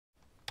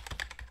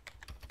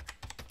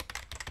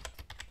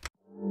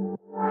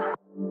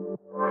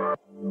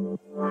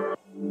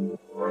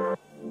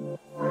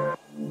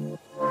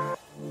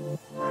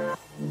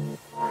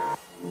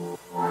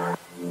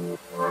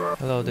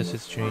Hello, this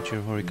is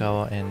Junichiro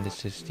Horikawa, and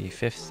this is the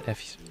fifth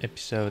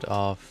episode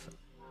of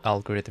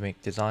Algorithmic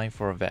Design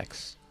for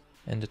VEX.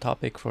 And the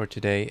topic for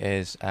today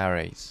is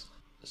arrays.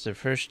 So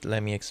first,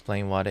 let me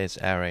explain what is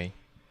array.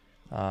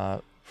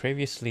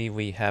 Previously,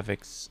 we have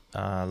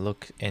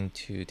looked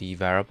into the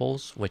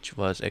variables, which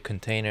was a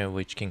container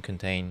which can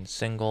contain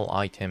single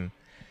item.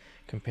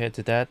 Compared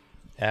to that,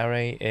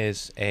 array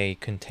is a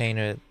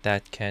container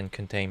that can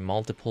contain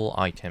multiple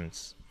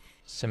items.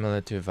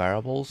 Similar to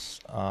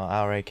variables,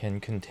 array can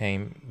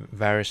contain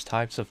various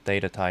types of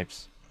data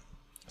types,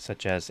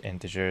 such as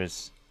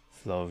integers,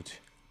 float,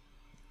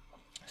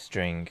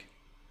 string,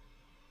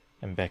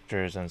 and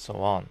vectors, and so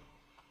on.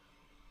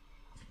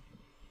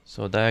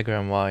 So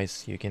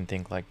diagram-wise, you can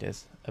think like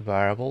this. A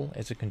variable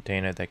is a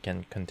container that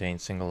can contain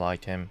single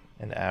item.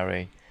 An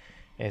array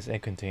is a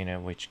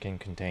container which can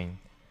contain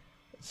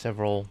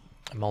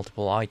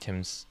multiple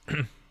items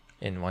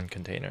in one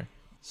container.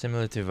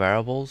 Similar to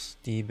variables,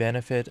 the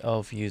benefit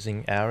of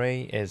using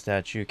array is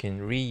that you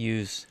can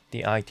reuse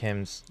the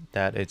items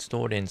that it's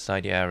stored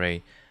inside the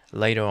array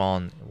later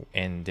on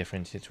in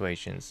different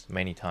situations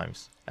many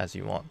times as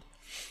you want.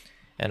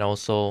 And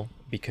also,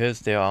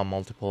 because there are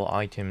multiple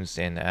items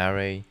in the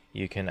array,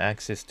 you can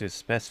access to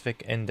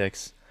specific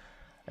index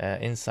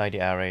inside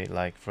the array.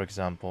 Like, for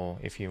example,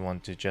 if you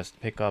want to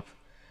just pick up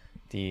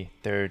the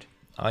third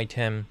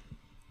item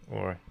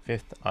or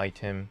fifth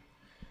item,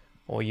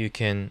 or you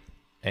can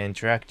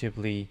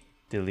interactively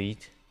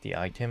delete the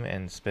item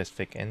and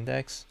specific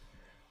index,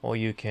 or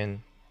you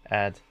can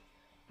add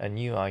a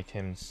new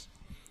items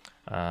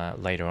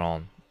later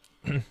on.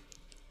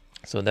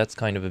 So that's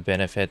kind of a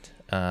benefit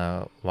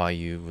why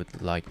you would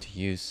like to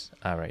use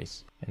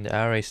arrays. And the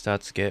array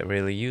starts to get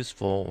really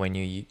useful when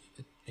you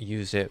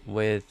use it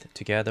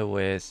together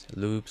with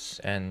loops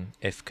and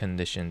if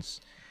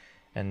conditions.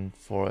 And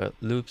for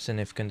loops and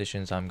if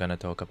conditions, I'm gonna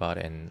talk about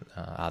in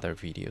other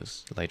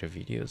videos, later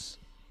videos.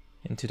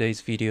 In today's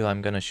video,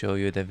 I'm going to show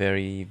you the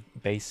very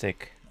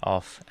basic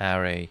of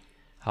array,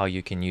 how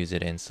you can use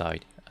it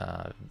inside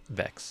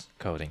VEX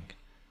coding.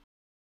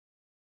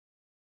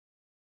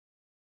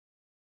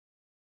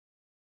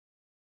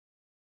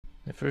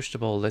 First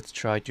of all, let's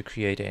try to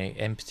create an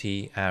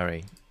empty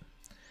array.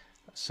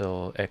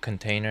 So a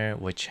container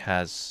which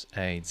has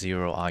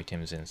 0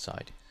 items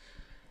inside.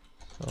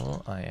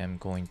 So I am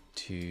going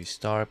to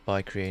start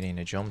by creating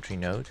a geometry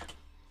node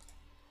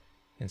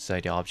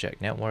inside the object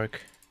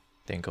network.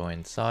 Then go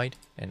inside,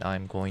 and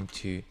I'm going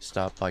to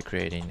start by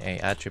creating a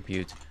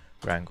attribute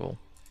wrangle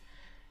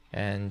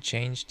and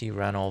change the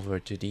run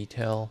over to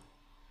detail,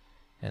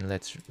 and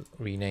let's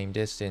rename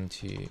this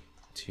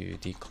to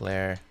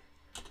declare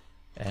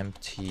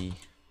empty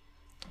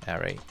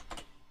array.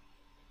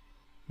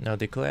 Now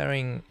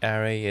declaring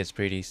array is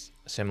pretty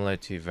similar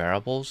to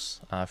variables.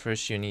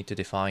 First you need to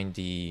define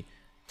the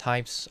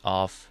types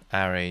of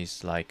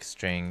arrays like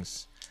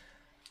strings,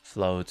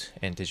 float,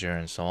 integer,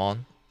 and so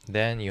on.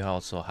 Then you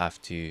also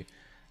have to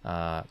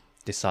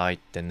decide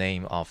the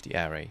name of the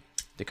array,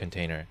 the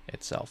container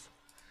itself.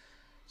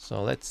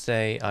 So let's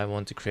say I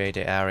want to create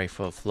an array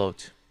for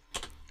float.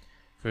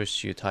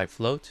 First you type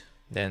float,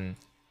 then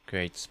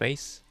create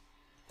space,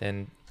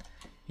 then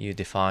you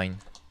decide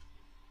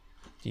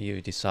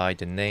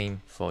the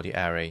name for the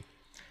array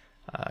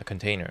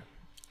container.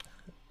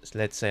 So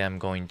let's say I'm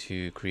going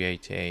to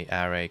create an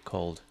array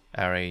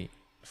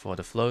for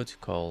the float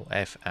called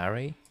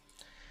f_array.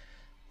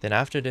 Then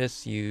after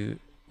this, you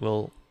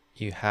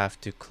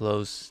have to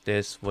close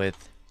this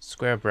with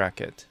square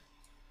bracket.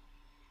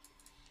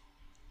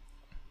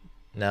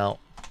 Now,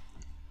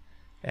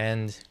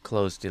 and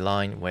close the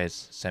line with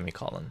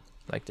semicolon,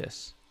 like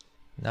this.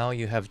 Now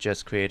you have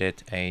just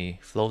created a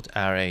float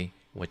array,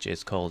 which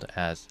is called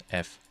as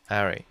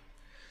f_array.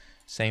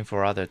 Same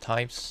for other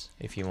types.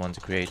 If you want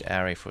to create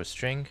array for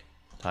string,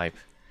 type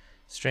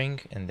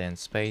string and then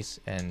space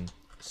and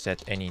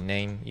set any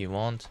name you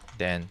want,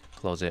 then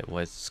close it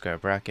with square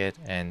bracket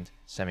and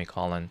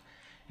semicolon,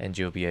 and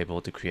you'll be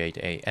able to create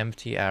an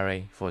empty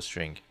array for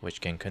string,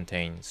 which can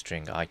contain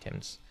string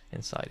items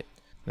inside it.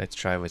 Let's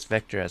try with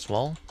vector as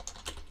well.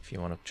 If you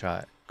want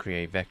to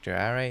create vector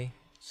array,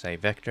 say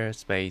vector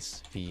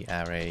space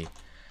v_array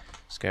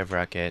square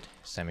bracket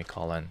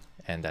semicolon,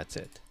 and that's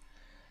it.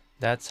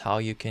 That's how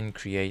you can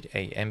create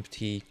an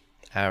empty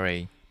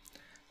array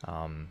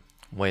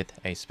with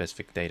a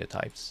specific data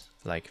types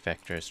like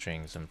vector,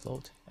 strings, and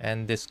float.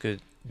 And this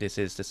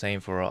is the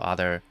same for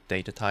other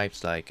data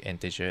types like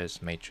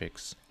integers,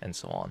 matrix, and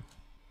so on.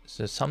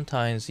 So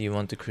sometimes you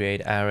want to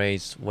create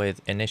arrays with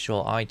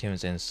initial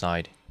items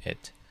inside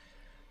it.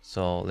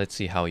 So let's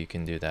see how you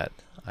can do that.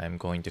 I'm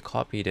going to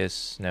copy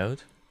this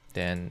node,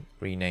 then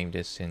rename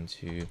this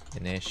into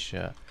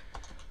initialize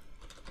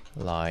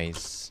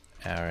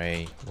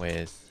array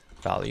with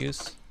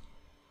values.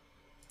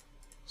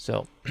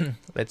 So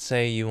let's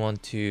say you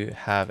want to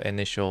have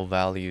initial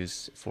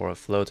values for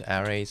float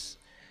arrays.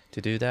 To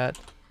do that,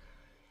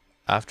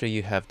 after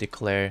you have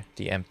declared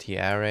the empty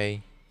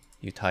array,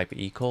 you type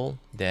equal,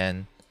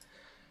 then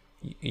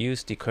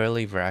use the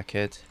curly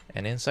bracket,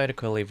 and inside the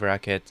curly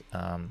bracket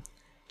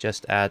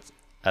just add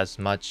as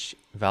much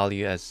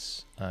value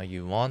as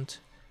you want,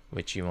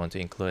 which you want to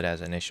include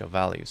as initial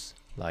values,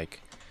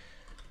 like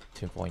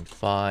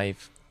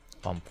 2.5,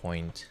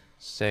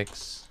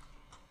 1.6,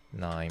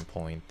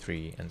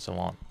 9.3, and so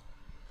on.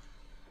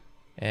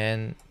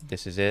 And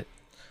this is it.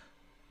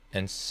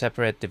 And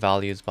separate the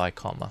values by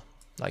comma,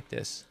 like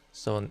this.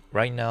 So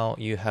right now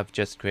you have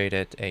just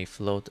created a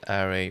float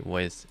array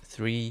with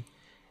 3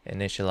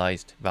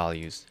 initialized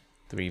values,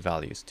 3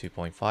 values,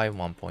 2.5,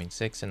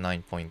 1.6, and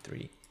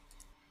 9.3.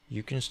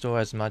 You can store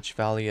as much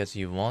value as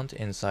you want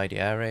inside the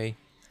array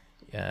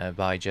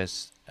by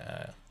just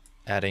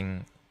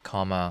adding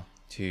comma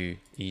to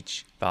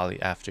each value.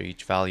 After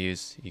each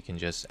values, you can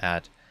just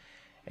add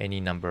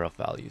any number of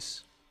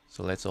values.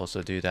 So let's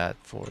also do that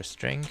for a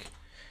string.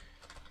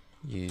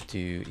 You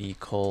do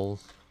equal,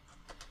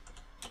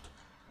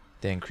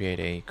 then create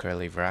a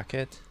curly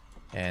bracket,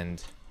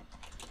 and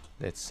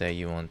let's say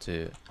you want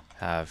to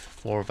have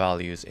 4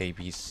 values A,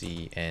 B,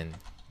 C, and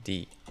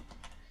D.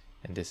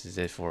 And this is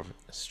it for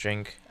a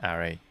string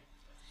array.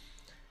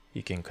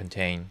 You can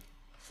contain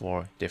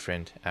 4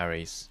 different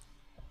arrays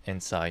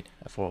inside,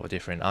 4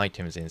 different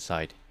items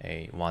inside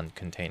a one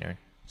container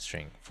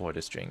string for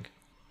the string.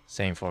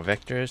 Same for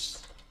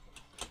vectors.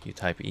 You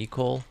type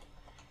equal,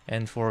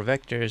 and for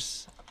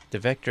vectors, the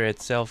vector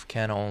itself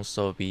can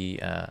also be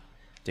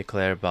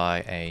declared by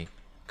a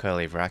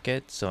curly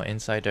bracket. So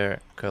inside the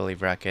curly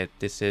bracket,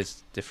 this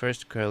is the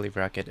first curly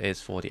bracket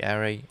is for the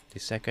array. The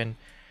second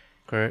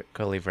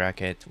curly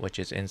bracket, which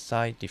is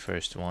inside the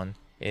first one,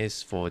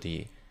 is for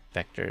the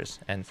vectors.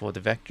 And for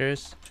the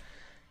vectors,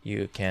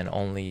 you can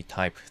only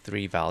type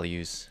 3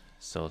 values.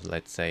 So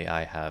let's say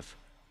I have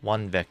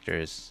 1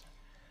 vectors,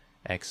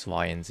 x,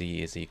 y, and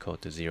z is equal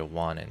to 0,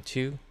 1, and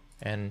 2.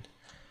 And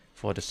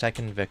for the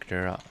second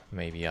vector,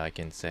 maybe I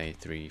can say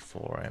 3,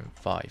 4, and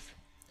 5.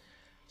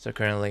 So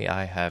currently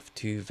I have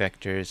 2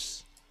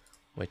 vectors,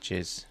 which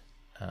is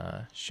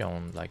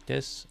shown like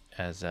this,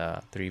 as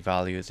 3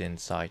 values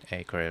inside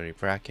a curly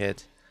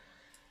bracket.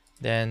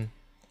 Then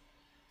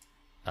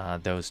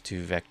those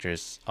 2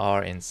 vectors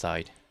are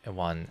inside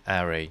one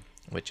array,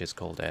 which is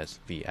called as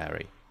V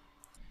array.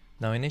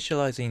 Now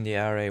initializing the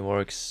array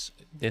works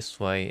this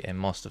way in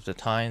most of the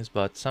times,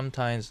 but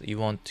sometimes you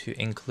want to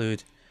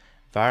include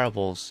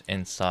variables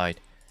inside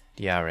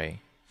the array.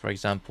 For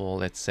example,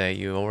 let's say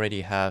you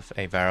already have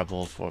a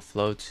variable for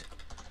float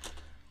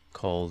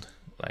called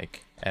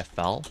like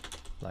fval,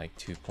 like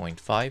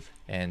 2.5,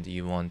 and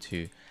you want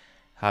to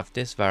have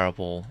this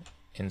variable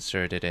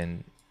inserted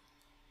in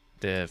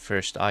the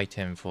first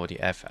item for the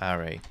f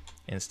array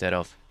instead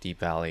of the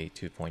value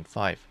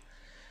 2.5.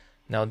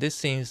 Now this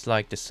seems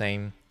like the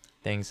same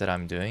things that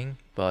I'm doing,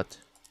 but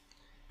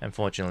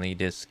unfortunately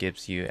this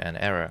gives you an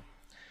error.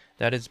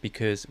 That is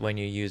because when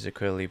you use a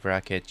curly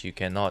bracket, you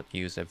cannot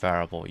use a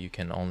variable. You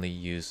can only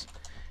use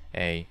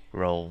a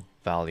row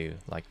value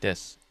like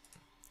this.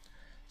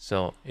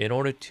 So in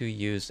order to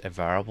use a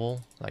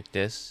variable like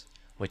this,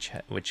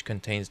 which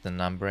contains the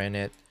number in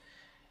it,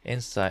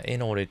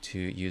 in order to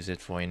use it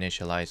for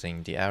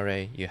initializing the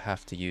array, you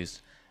have to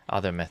use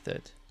other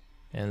method.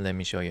 And let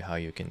me show you how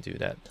you can do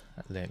that.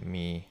 Let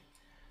me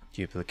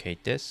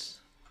duplicate this.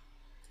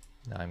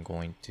 Now I'm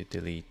going to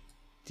delete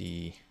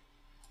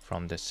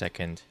from the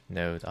second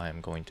node, I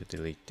am going to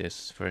delete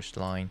this first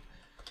line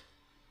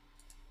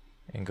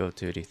and go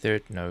to the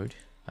third node.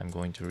 I'm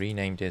going to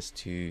rename this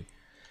to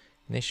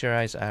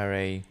initialize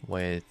array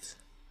with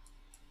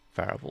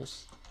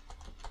variables.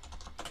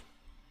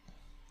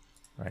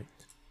 Right.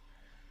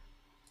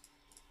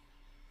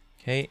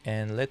 Okay,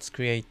 and let's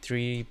create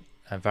 3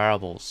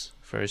 variables.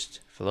 First,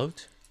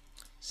 float.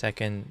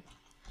 Second,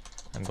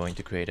 I'm going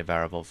to create a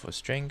variable for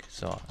string,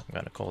 so I'm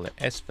going to call it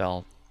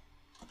sval,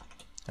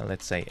 and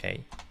let's say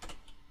a.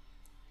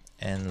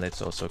 And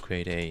let's also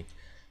create a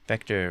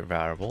vector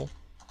variable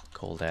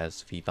called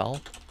as vval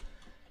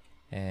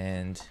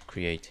and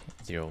create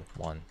 0,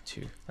 1,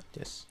 2 like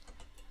this.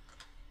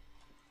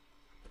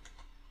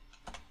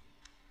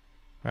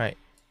 Right,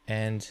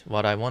 and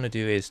what I want to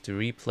do is to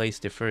replace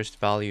the first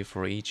value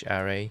for each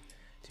array,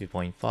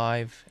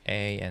 2.5,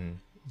 a, and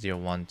 0,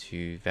 1,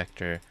 2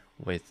 vector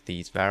with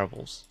these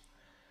variables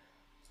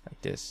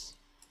like this.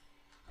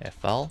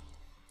 fval,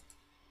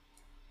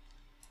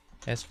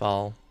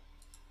 sval,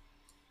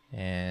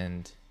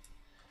 and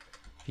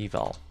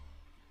vval.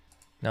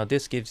 Now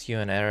this gives you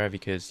an error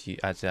because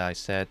as I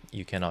said,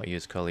 you cannot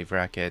use curly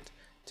bracket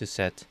to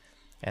set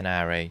an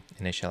array,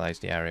 initialize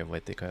the array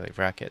with the curly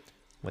bracket,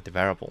 with the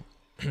variable.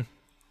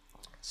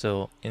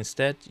 So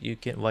instead,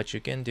 what you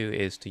can do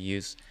is to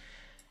use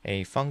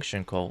a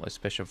function called, a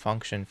special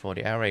function for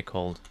the array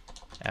called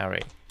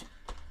array.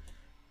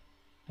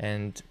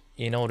 And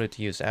in order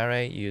to use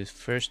array, you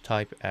first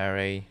type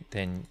array,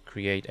 then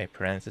create a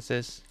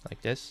parenthesis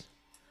like this.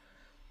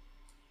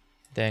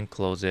 Then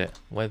close it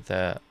with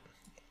the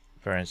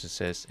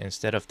parenthesis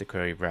instead of the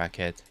curly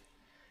bracket,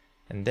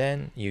 and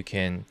then you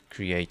can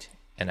create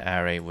an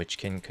array which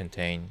can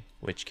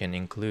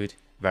include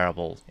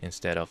variables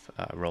instead of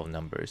row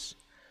numbers.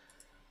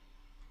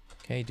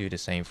 Okay, do the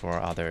same for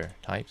other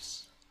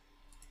types.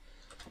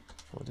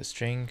 for the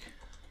string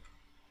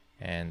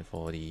and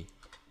for the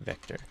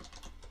vector.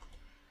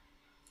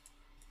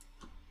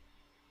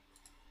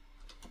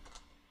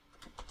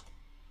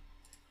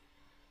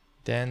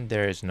 Then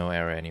there is no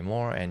array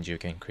anymore, and you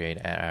can create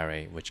an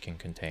array which can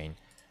contain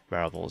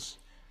variables.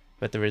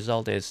 But the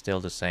result is still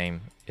the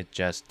same. It's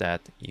just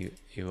that you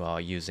are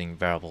using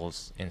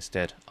variables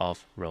instead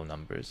of row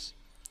numbers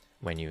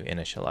when you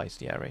initialize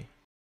the array.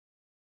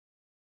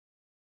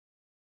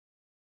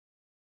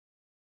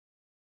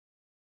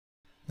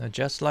 Now,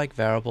 just like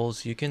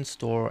variables, you can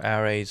store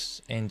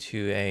arrays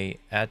into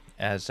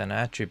as an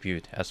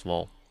attribute as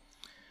well.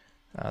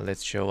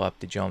 Let's show up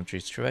the geometry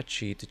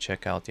spreadsheet to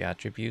check out the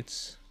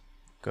attributes.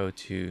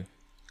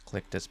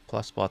 Click this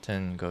plus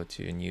button, go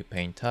to new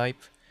pane type,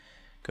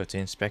 go to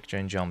inspector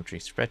and geometry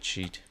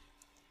spreadsheet,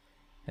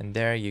 and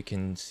there you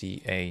can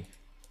see a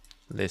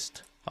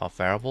list of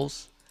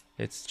variables.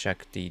 Let's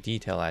check the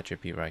detail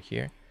attribute right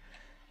here,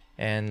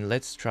 and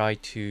let's try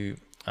to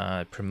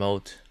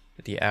promote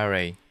the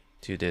array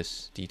to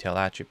this detail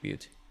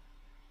attribute,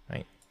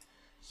 right?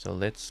 So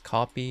let's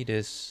copy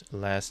this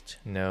last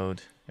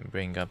node and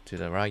bring up to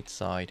the right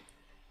side,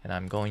 and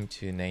I'm going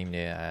to name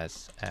it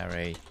as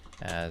array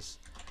as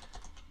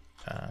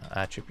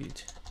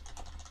attribute.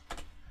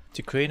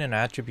 To create an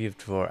attribute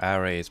for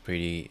array is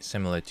pretty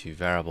similar to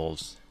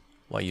variables.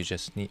 What you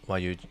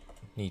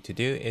need to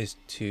do is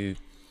to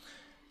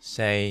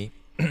say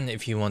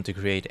if you want to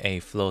create a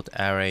float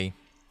array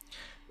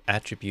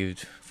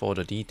attribute for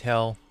the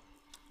detail,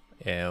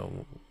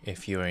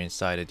 if you are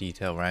inside a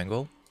detail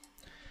wrangle,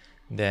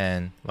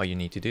 then what you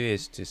need to do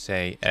is to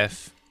say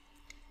f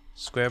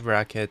square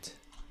bracket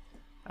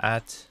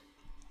at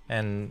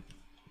and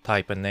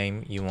type a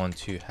name you want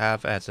to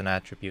have as an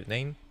attribute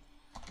name.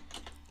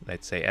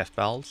 Let's say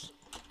fvals,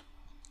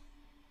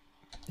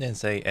 then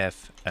say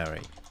f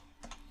array,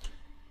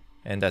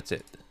 and that's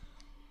it.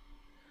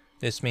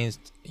 This means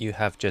you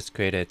have just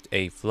created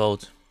a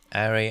float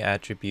array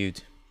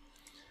attribute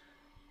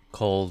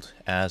called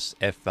as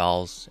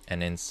fvals,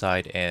 and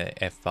inside a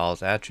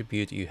fvals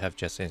attribute you have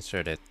just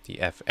inserted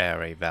the f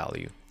array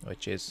value,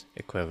 which is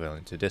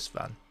equivalent to this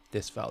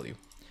value.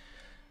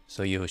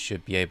 So you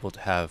should be able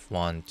to have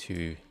 1,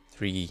 2,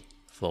 3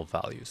 float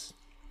values.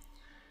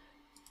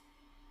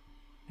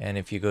 And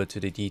if you go to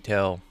the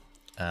detail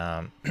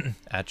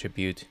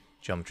attribute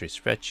geometry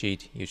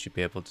spreadsheet, you should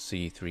be able to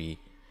see 3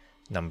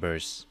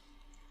 numbers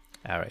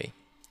array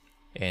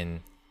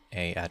in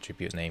a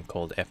attribute name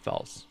called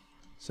fvals.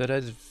 So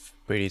that's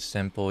pretty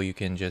simple. You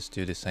can just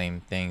do the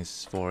same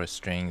things for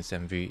strings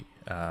and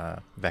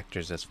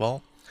vectors as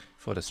well.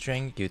 For the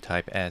string, you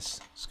type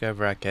s square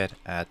bracket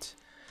at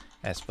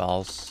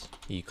svals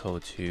equal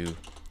to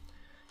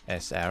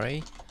s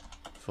array.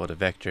 For the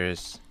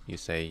vectors, you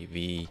say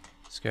v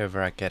square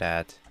bracket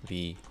at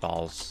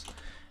vvals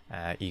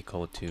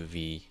equal to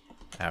v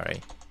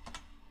array.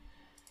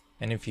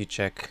 And if you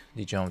check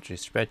the geometry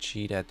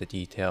spreadsheet at the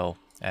detail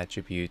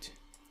attribute,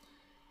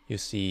 you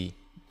see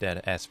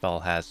that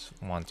sval has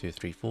 1, 2,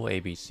 3, 4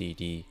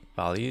 ABCD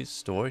values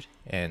stored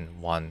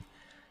in one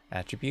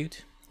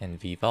attribute, and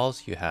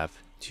vvals you have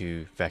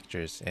 2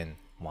 vectors in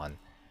one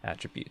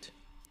attribute.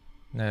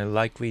 Now,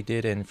 like we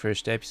did in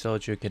first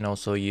episode, you can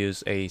also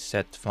use a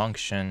set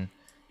function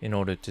in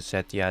order to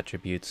set the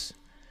attributes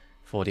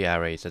for the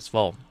arrays as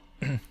well.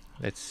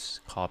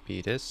 Let's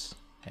copy this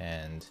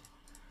and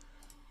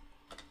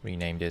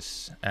rename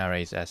this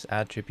arrays as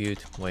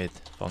attribute with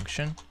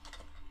function.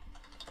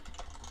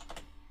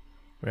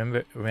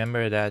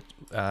 Remember that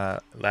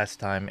last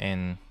time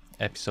in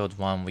episode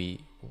 1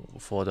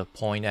 for the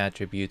point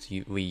attribute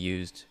we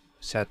used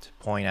set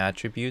point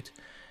attribute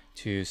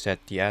to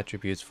set the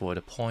attributes for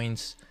the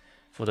points.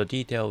 For the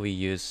detail we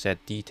use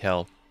set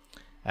detail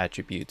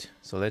attribute.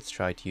 So let's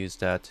try to use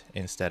that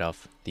instead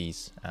of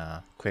these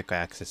quick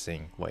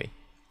accessing way.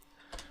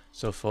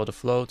 So for the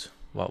float,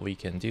 what we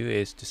can do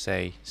is to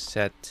say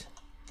set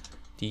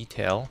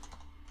detail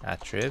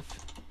attrib,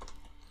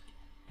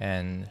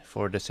 and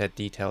for the set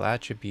detail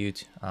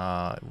attribute,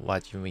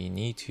 what we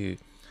need to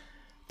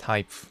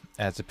type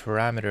as a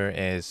parameter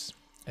is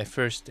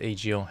first a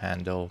geo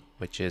handle,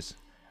 which is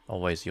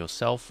always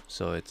yourself,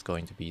 so it's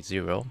going to be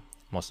 0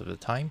 most of the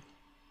time,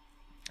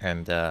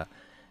 and the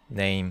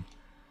name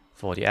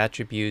for the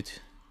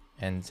attribute,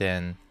 and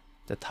then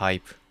the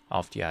type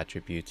of the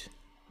attribute,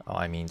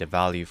 I mean the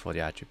value for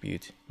the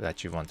attribute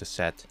that you want to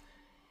set,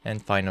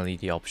 and finally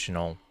the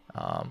optional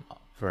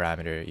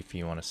parameter if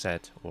you want to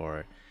set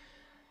or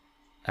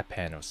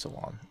append or so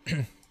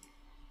on.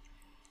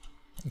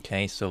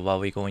 Okay, so what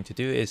we're going to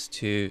do is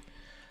to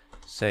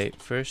say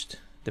first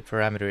the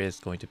parameter is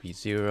going to be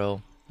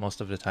 0.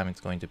 Most of the time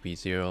it's going to be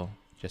 0,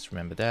 just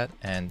remember that.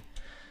 And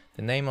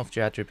the name of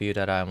the attribute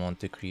that I want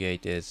to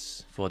create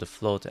is, for the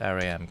float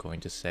array, I'm going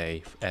to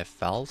say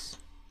fvals,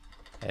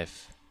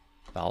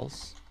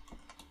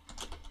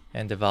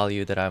 and the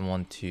value that I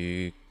want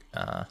to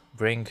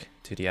bring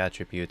to the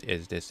attribute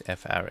is this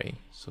f array.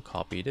 So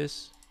copy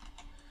this,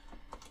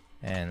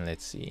 and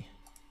let's see.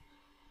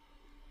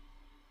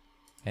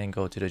 and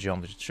go to the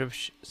geometry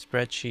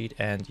spreadsheet,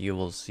 and you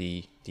will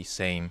see the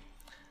same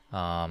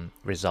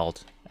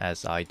result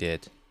as I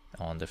did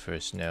on the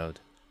first node,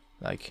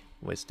 like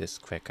with this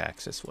quick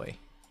access way.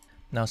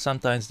 Now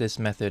sometimes this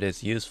method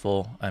is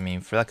useful,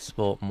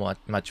 flexible,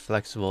 much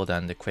flexible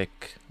than the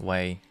quick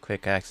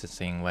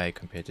accessing way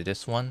compared to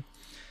this one,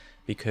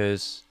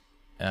 because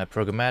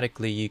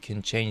programmatically you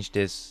can change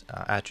this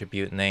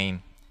attribute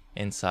name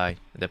inside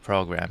the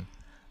program.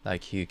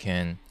 Like you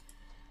can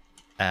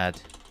add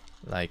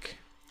like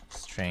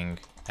string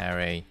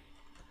array,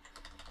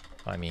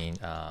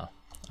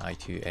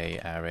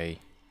 I2A array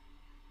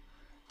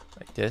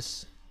like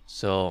this.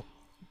 So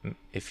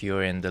if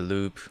you're in the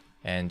loop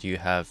and you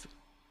have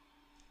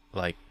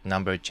like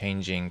number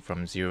changing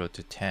from 0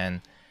 to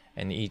 10,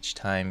 and each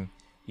time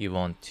you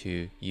want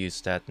to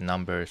use that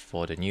number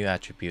for the new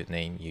attribute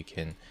name, you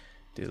can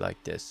do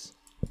like this,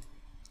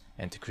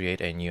 and to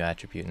create a new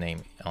attribute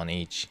name on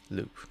each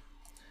loop.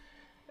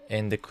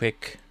 In the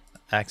quick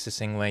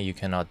accessing way you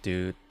cannot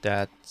do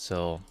that,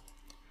 so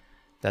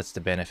that's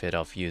the benefit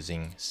of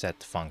using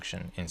set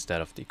function instead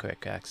of the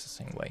quick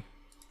accessing way.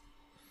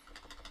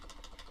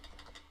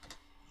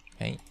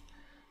 Okay,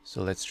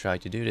 so let's try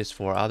to do this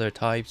for other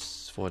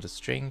types for the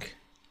string.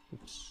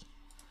 Oops.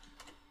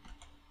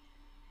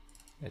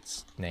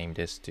 Let's name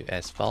this to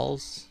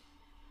svals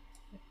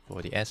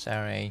for the S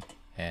array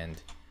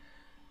and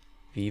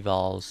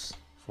vvals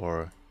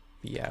for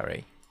V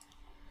array,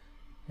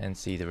 and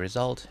see the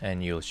result,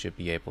 and you should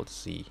be able to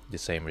see the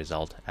same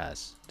result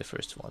as the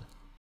first one.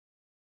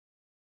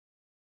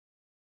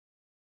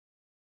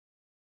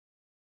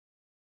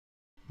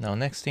 Now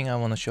next thing I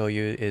want to show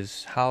you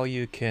is how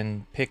you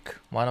can pick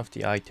one of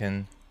the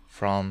items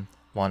from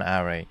one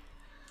array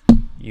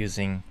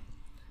using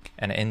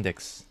an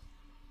index.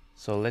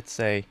 So let's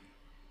say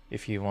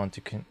if you want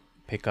to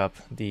pick up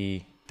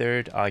the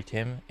third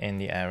item in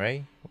the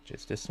array, which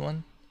is this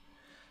one,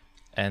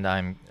 and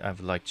I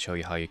would like to show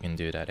you how you can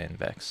do that in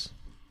VEX.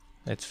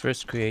 Let's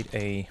first create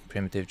a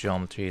primitive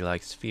geometry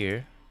like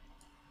sphere.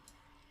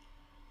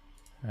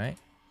 Right?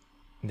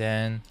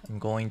 Then I'm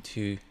going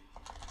to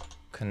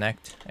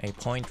connect a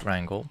point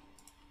wrangle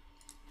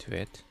to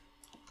it,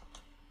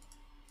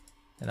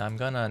 and I'm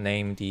gonna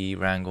name the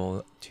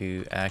wrangle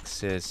to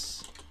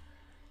access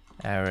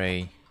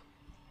array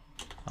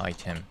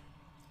item.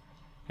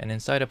 And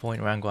inside a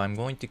point wrangle I'm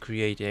going to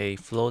create a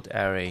float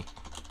array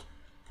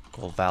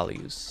called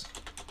values,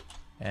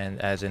 and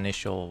as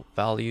initial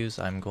values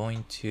I'm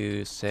going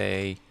to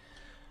say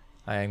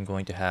I'm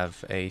going to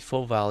have a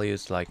full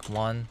values like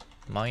 1,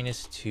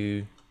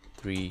 -2,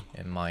 3,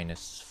 and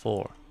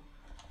 -4.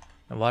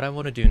 And what I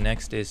want to do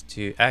next is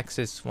to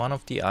access one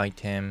of the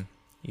item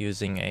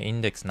using an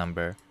index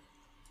number,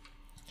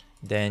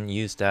 then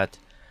use that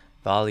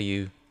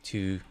value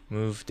to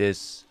move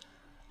this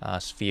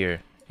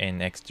sphere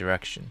in X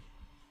direction.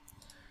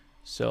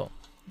 So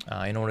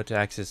in order to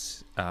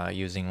access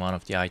using one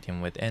of the item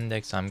with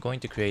index, I'm going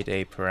to create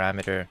a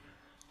parameter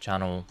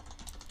channel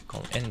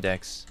called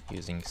index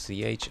using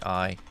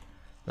chi,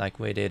 like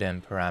we did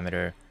in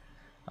parameter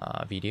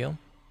video.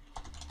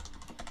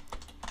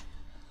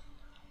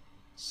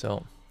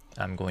 So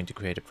I'm going to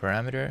create a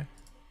parameter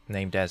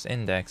named as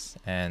index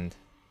and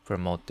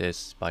promote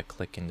this by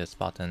clicking this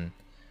button.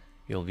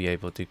 You'll be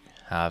able to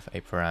have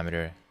a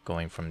parameter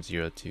going from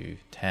 0 to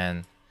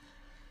 10.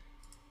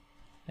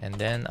 And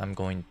then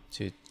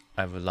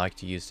I would like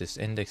to use this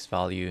index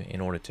value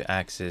in order to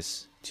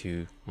access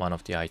to one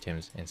of the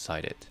items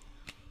inside it.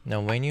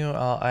 Now when you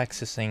are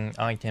accessing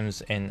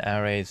items in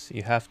arrays,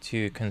 you have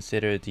to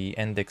consider the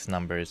index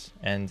numbers,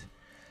 and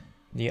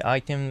the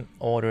item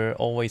order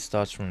always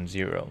starts from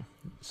 0.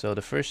 So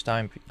the first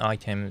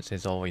item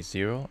is always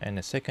 0, and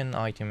the second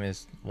item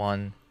is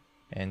 1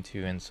 and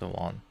 2 and so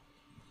on.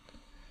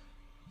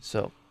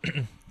 So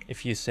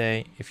if you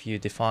set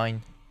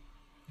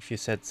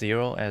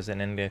 0 as an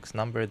index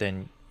number,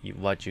 then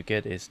what you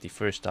get is the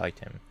first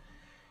item.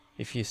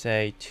 If you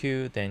say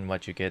 2, then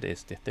what you get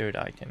is the third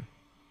item.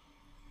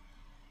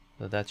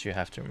 So that you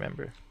have to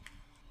remember.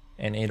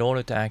 And in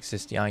order to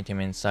access the item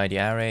inside the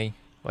array,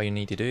 what you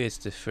need to do is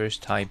to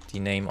first type the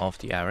name of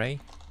the array,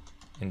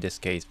 in this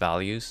case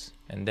values,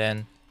 and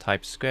then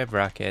type square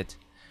bracket,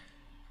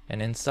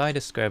 and inside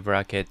the square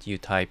bracket you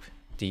type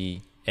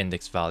the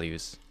index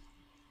values,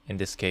 in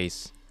this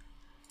case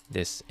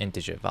this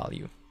integer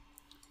value,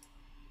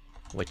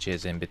 which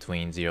is in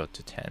between 0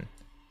 to 10,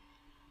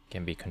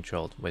 can be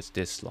controlled with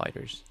these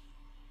sliders.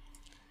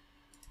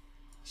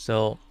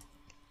 So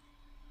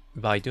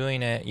by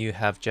doing it, you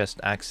have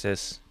just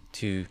access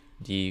to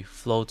the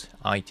float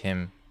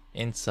item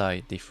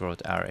inside the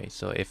float array.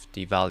 So if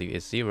the value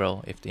is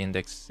 0, if the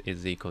index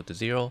is equal to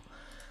 0,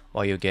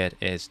 what you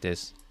get is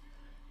this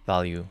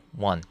value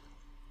 1.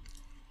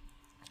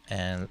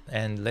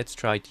 And let's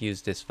try to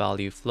use this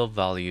value, float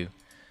value,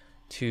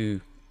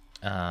 to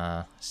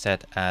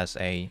set as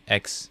a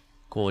x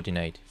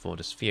coordinate for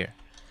the sphere.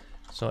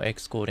 So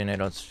x coordinate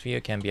of the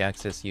sphere can be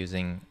accessed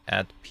using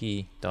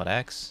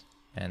 @p.x,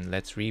 and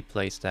let's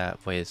replace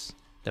that with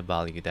the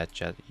value that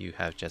you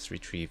have just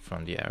retrieved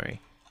from the array.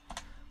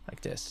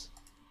 like this.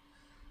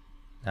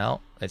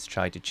 Now let's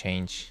try to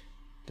change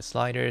the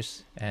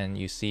sliders, and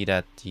you see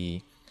that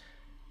the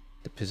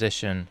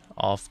position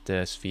of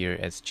the sphere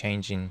is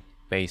changing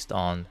based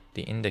on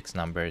the index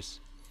numbers.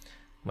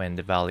 When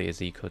the value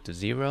is equal to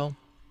 0,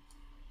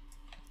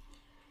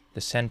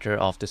 the center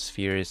of the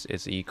spheres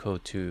is equal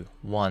to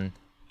 1,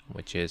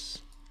 which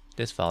is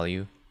this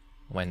value.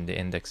 When the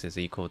index is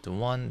equal to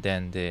 1,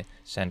 then the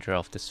center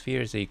of the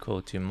sphere is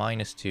equal to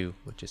 -2,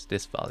 which is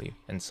this value,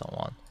 and so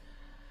on.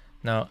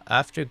 Now,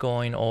 after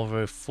going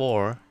over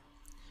 4,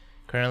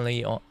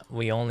 currently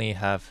we only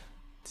have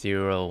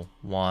 0,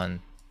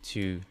 1,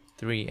 2,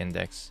 3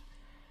 index.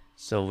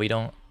 So we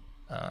don't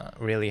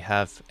really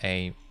have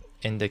a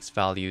index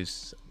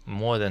values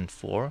more than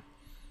 4.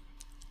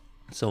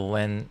 So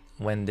when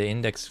the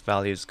index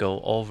values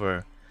go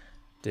over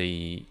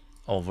the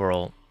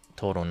overall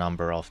total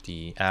number of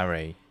the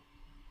array,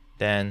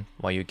 then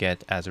what you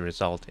get as a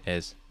result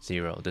is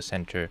 0. The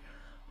center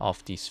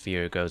of the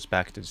sphere goes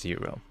back to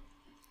 0.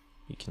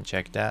 You can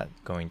check that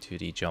going to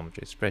the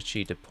geometry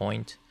spreadsheet, the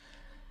point.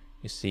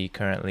 You see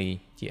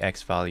currently the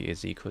x value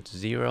is equal to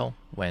 0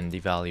 when the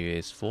value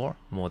is 4,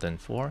 more than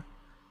 4.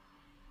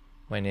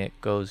 When it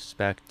goes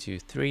back to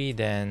 3,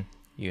 then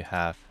you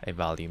have a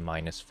value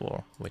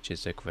 -4, which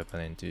is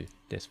equivalent to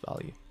this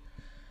value.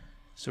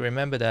 So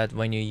remember that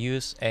when you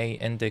use a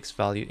index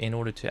value in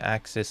order to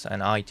access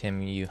an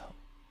item, you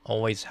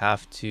always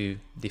have to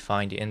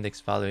define the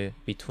index value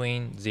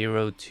between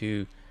 0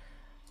 to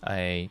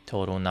a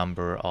total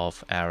number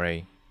of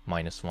array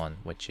 -1,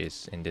 which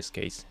is in this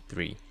case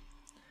 3.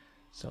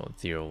 So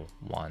 0,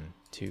 1,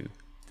 2,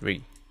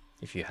 3,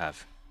 if you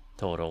have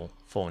total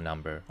full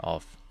number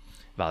of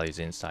values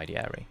inside the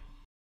array.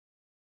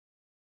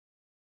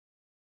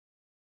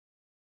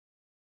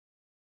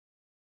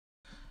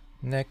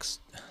 Next,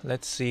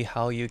 let's see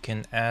how you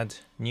can add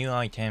new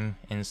item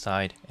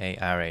inside a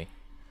array.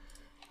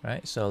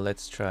 Right, so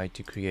let's try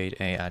to create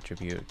a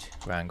attribute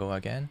wrangle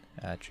again.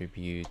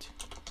 Attribute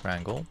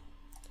wrangle.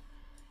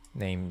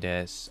 Name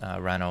this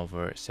run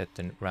over, set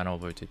the run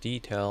over to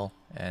detail,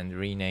 and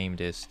rename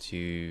this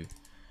to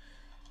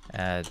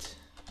add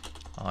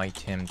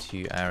item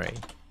to array.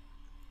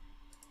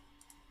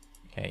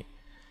 Okay,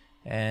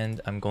 and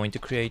I'm going to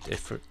create a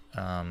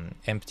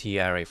empty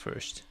array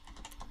first,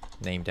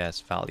 named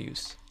as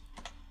values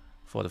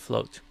for the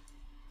float.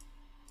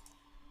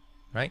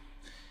 Right,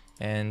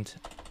 and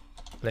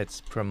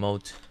let's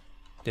promote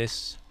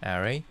this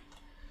array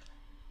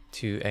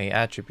to a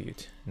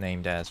attribute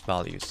named as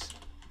values.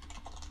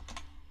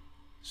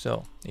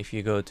 So if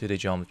you go to the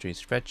geometry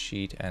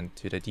spreadsheet and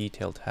to the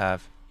detail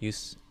tab, you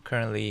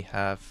currently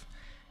have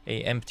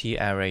a empty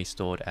array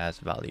stored as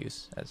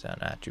values as an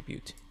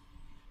attribute.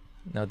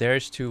 Now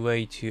there's two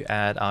ways to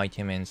add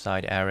item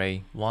inside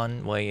array.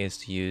 One way is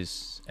to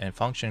use a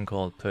function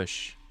called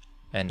push,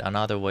 and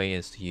another way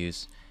is to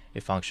use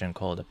a function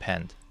called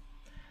append.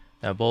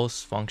 Now both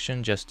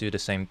functions just do the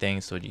same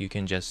thing, so you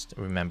can just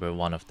remember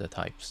one of the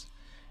types.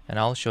 And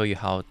I'll show you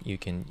how you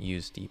can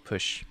use the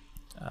push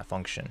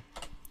function.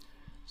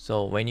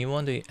 So when you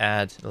want to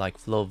add like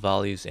float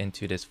values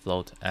into this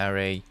float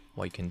array,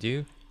 what you can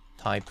do,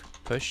 type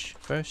push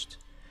first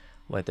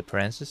with the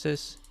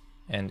parentheses,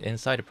 and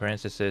inside the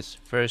parentheses,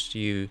 first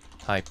you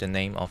type the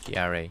name of the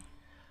array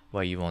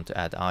where you want to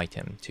add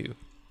item to.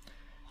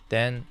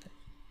 Then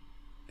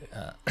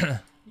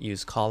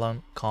use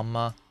column,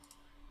 comma,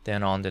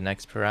 then on the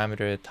next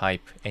parameter,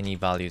 type any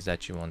values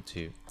that you want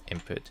to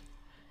input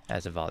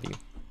as a value,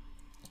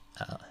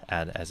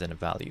 add as a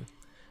value,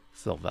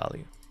 float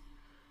value.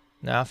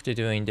 Now after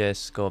doing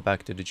this, go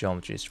back to the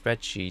geometry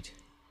spreadsheet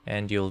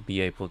and you'll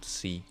be able to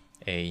see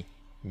a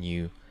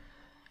new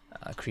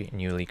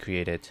newly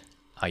created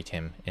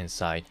item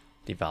inside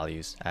the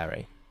values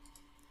array.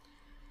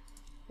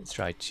 Let's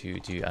try to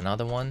do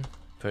another one,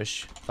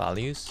 push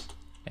values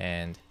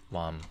and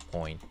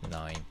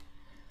 1.9.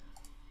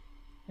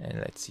 And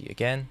let's see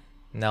again.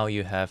 Now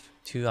you have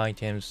two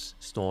items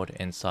stored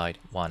inside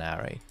one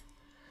array.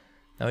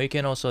 Now you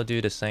can also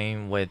do the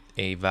same with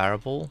a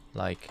variable,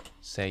 like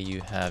say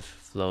you have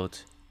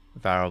float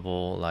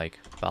variable like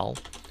val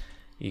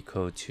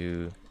equal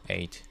to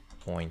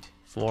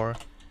 8.4.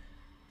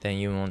 Then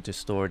you want to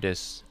store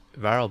this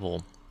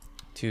variable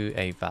to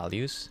a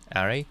values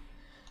array.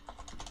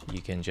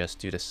 You can just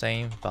do the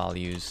same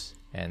values,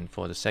 and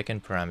for the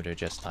second parameter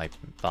just type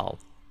val,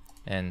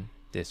 and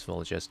this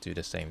will just do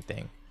the same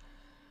thing.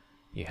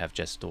 You have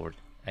just stored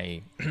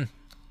a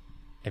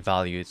a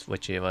value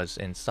which it was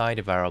inside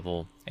a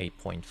variable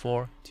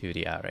 8.4 to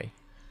the array,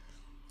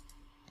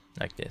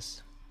 like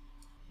this.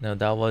 Now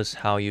that was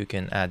how you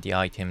can add the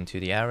item to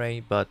the array,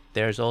 but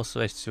there's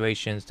also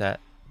situations that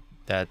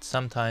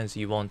sometimes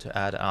you want to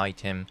add an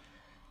item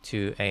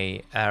to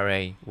a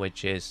array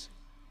which is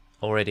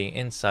already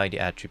inside the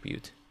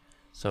attribute.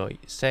 So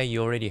say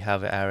you already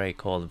have an array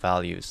called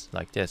values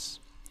like this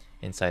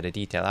inside a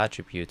detail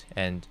attribute,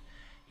 and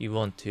you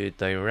want to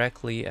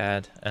directly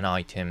add an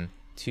item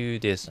to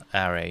this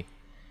array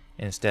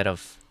instead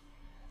of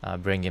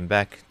bringing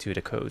back to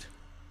the code.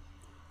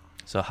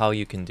 So how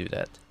you can do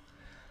that?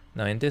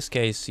 Now in this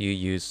case, you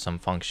use some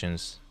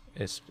functions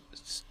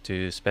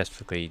to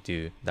specifically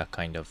do that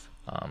kind of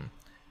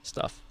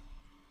stuff.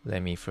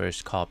 Let me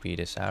first copy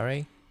this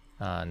array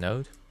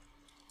node,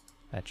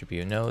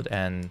 attribute node,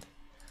 and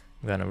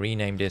I'm gonna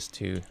rename this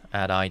to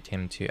add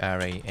item to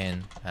array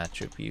in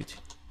attribute.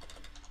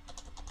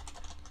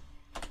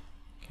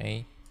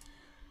 Okay,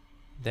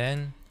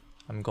 then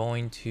I'm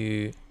going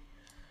to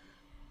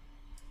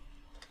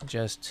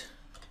just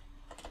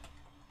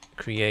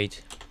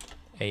create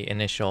a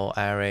initial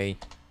array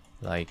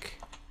like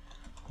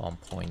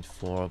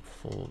 1.4,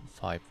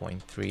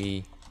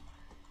 5.3,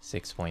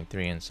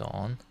 6.3, and so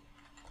on.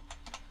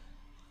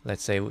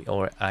 Let's say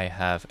I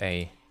have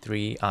a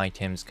 3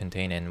 items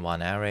contained in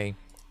one array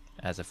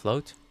as a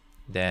float,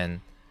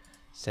 then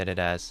set it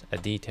as a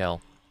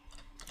detail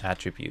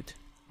attribute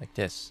like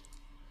this,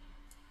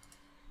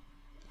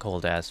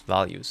 called as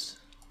values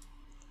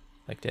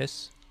like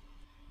this.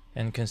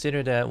 And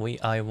consider that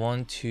I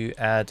want to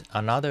add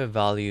another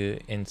value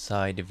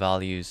inside the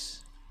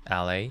values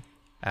array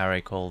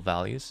called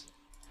values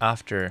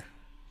after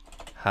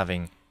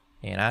having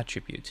an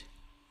attribute.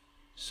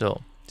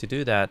 So to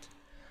do that,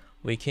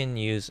 we can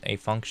use a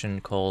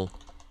function called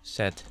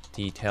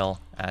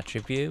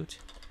setDetailAttribute,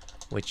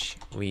 which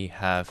we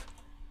have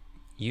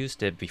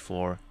used it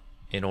before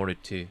in order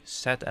to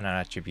set an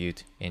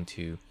attribute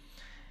into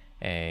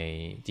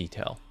a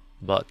detail.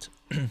 But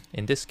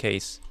in this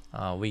case,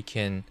 we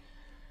can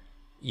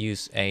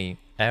use a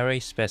array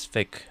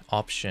specific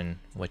option,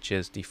 which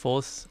is the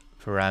fourth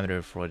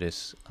parameter for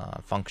this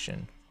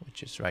function,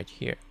 which is right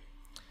here.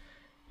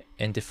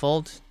 In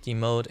default, the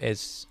mode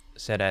is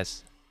set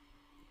as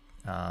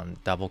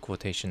double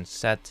quotation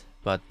set,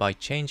 but by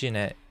changing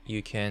it,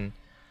 you can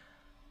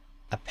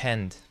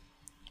append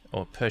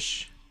or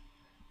push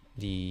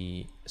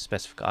the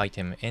specific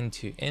item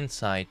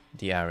inside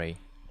the array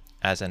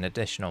as an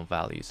additional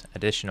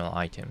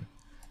item.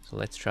 So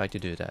let's try to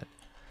do that.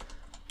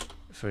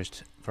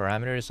 First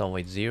parameter is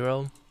always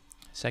 0.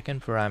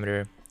 Second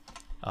parameter,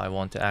 I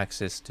want to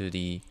access to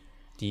the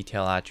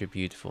detail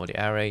attribute for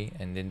the array,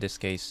 and in this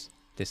case,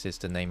 this is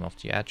the name of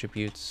the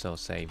attribute, so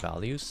say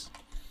values.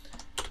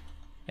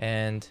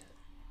 And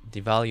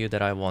the value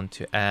that I want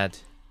to add,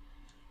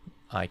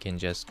 I can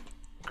just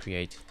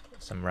create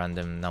some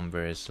random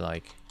numbers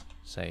like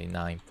say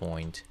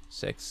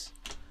 9.6.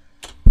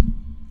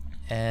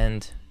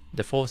 And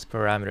the fourth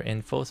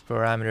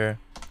parameter,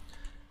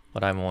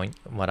 what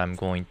I'm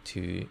going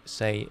to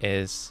say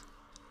is,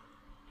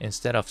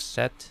 instead of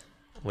set,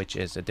 which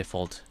is a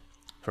default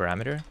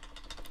parameter,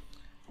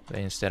 but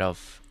instead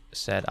of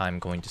set, I'm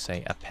going to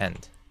say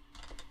append.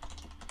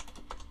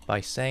 By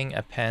saying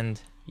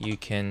append, you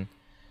can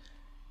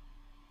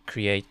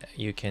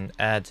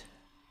add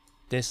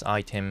this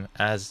item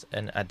as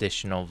an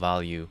additional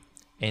value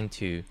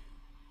into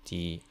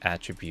the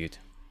attribute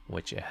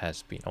which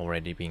has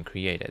already been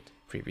created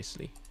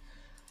previously.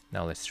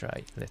 Now let's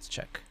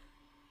check.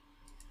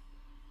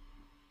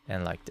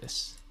 And like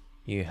this,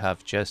 you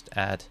have just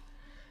add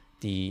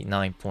the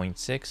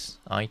 9.6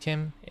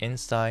 item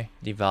inside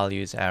the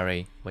values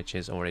array, which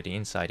is already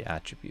inside the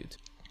attribute.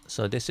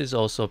 So this is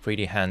also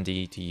pretty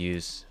handy to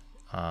use.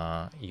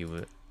 I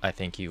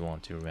think you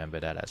want to remember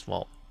that as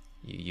well.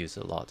 You use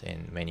a lot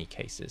in many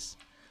cases.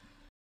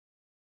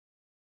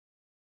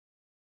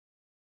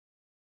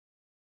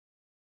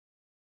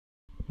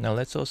 Now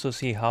let's also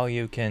see how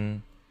you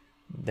can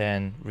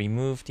then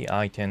remove the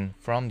item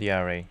from the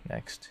array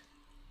next,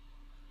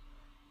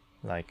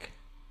 like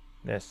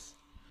this.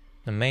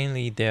 Now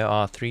mainly there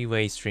are 3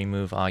 ways to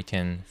remove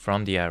item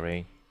from the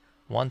array.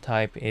 One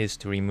type is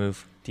to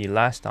remove the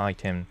last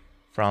item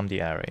from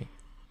the array.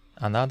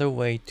 Another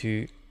way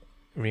to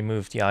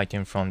remove the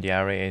item from the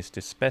array is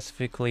to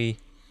specifically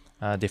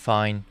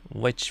define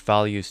which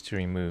values to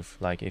remove.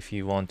 Like if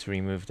you want to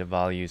remove the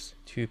values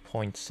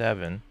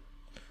 2.7,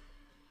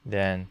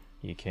 then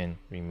you can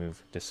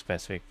remove the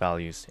specific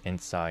values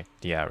inside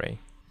the array.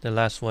 The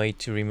last way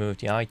to remove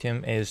the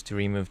item is to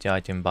remove the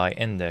item by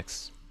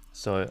index.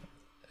 So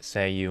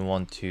say you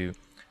want to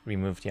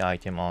remove the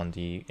item on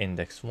the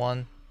index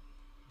 1,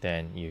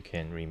 then you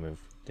can remove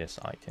this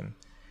item.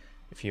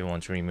 If you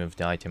want to remove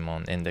the item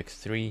on index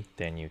 3,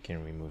 then you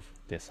can remove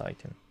this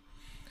item.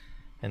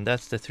 And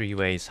that's the 3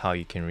 ways how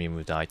you can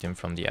remove the item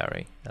from the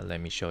array. Now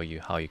let me show you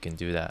how you can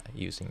do that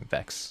using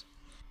VEX.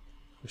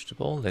 First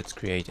of all, let's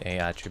create a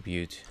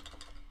attribute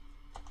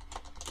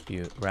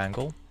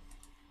wrangle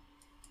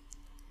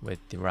with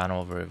the run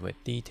over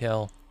with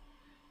detail,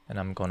 and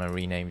I'm gonna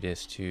rename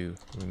this to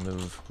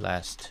remove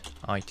last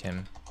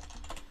item.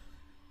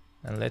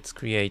 And let's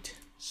create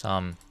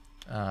some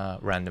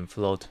random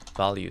float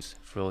arrays.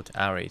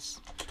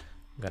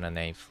 I'm gonna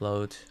name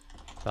float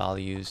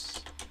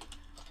values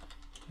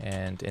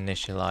and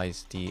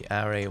initialize the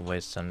array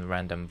with some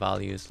random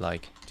values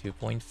like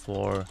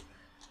 2.4,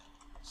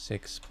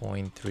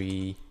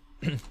 6.3,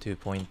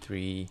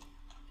 2.3,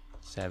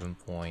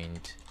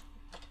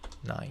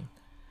 7.9.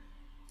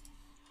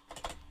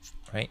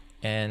 Right,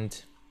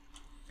 and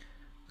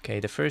okay,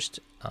 the first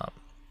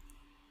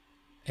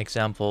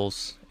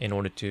examples in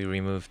order to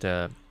remove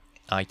the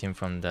item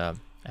from the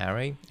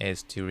array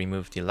is to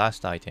remove the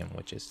last item,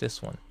 which is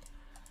this one.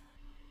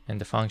 And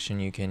the function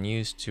you can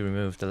use to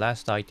remove the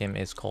last item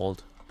is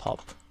called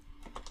pop.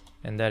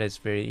 And that is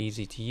very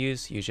easy to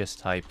use. You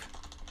just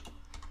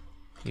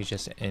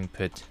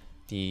input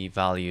the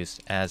values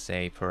as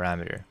a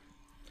parameter,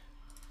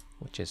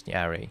 which is the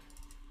array.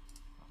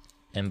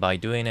 And by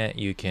doing it,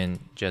 you can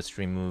just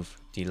remove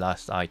the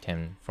last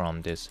item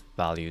from this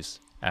values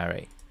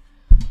array.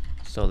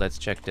 So let's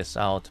check this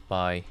out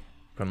by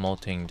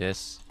promoting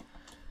this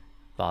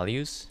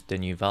values, the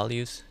new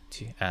values,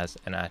 as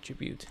an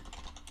attribute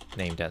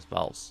named as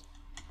vals,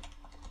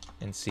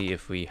 and see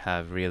if we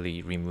have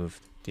really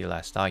removed the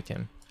last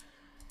item.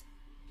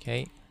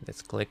 Okay,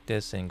 let's click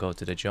this and go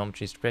to the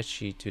geometry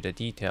spreadsheet to the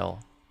detail,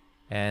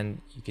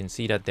 and you can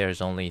see that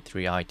there's only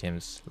 3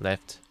 items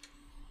left,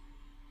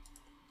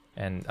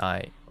 and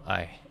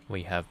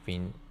we have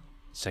been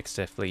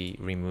successfully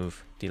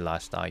removed the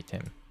last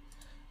item.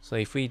 So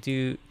if we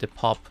do the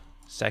pop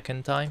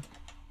second time,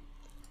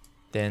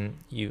 then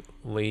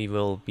we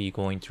will be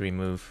going to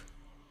remove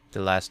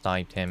the last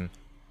item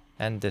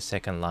and the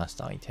second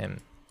last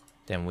item.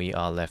 Then we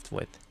are left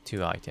with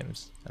 2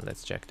 items, and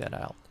let's check that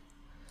out.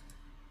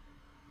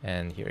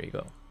 And here you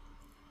go.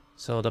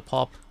 So the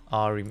pop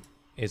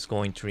is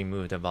going to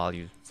remove the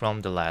value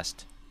from the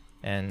last,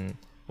 and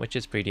which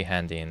is pretty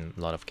handy in a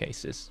lot of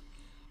cases.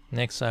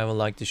 Next, I would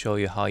like to show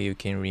you how you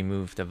can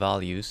remove the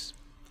values,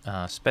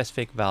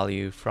 specific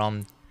value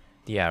from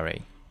the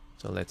array.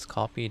 So let's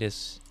copy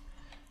this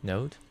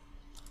node.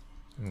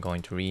 I'm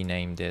going to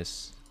rename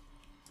this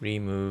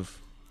remove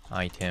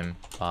item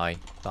by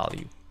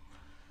value.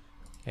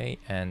 Okay,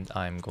 and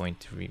I'm going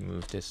to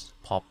remove this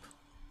pop.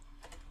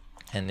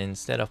 And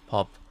instead of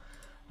pop,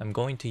 I'm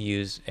going to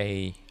use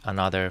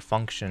another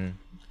function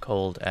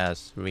called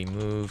as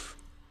remove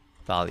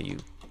value.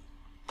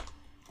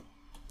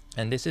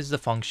 And this is the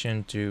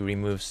function to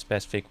remove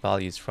specific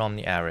values from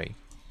the array.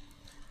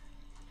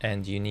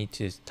 And you need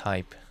to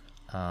type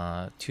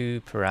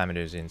 2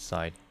 parameters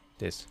inside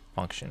this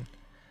function.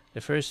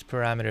 The first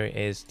parameter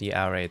is the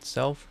array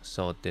itself.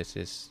 So this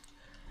is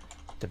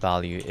the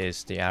value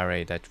is the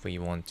array that we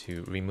want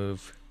to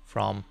remove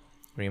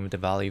the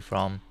value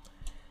from.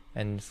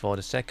 And for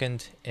the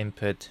second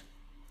input,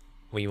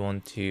 we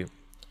want to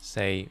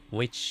say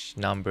which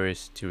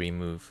numbers to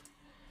remove.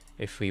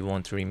 If we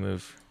want to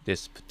remove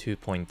this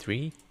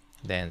 2.3,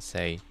 then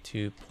say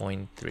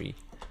 2.3,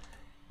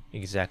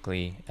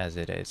 exactly as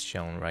it is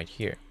shown right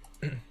here.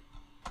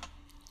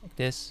 Like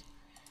this.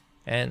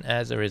 And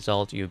as a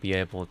result, you'll be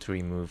able to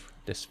remove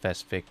the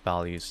specific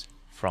values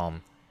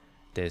from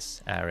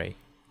this array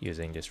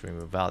using this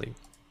remove value.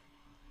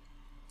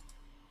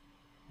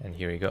 And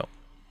here you go.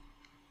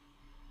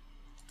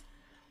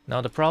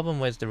 Now the problem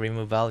with the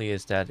remove value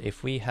is that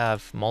if we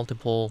have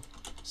multiple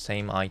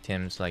same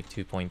items like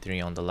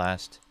 2.3 on the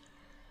last,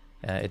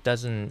 it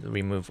doesn't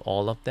remove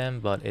all of them,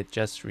 but it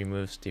just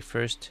removes the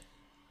first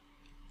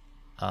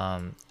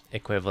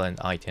equivalent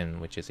item,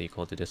 which is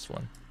equal to this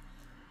one.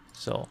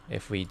 So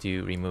if we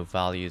do remove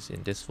values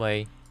in this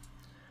way,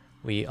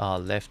 we are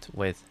left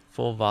with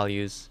 4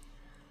 values.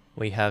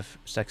 We have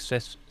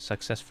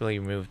successfully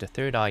removed the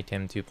third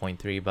item,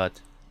 2.3,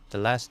 but the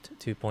last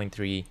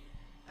 2.3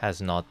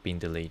 has not been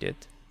deleted.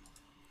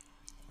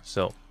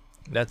 So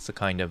that's the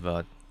kind of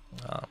a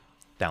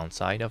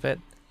downside of it.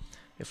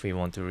 If we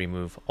want to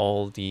remove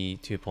all the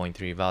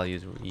 2.3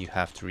 values, you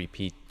have to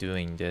repeat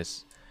doing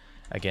this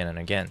again and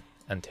again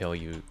until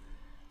you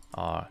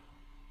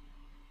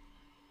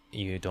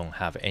don't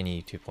have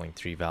any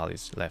 2.3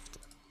 values left,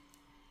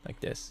 like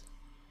this.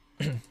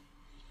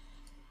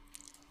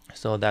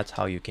 So that's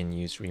how you can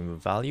use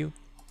remove value.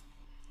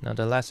 Now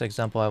the last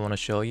example I want to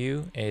show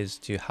you is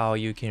to how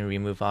you can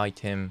remove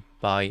item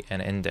by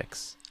an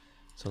index.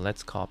 So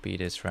let's copy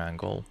this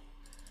triangle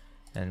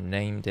and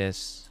name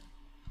this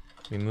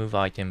remove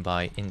item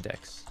by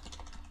index.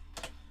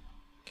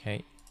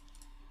 Okay,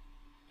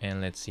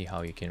 and let's see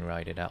how you can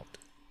write it out.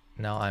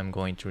 Now I'm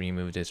going to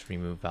remove this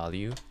remove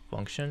value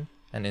function,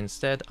 and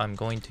instead I'm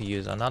going to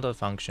use another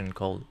function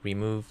called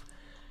remove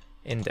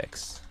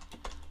index.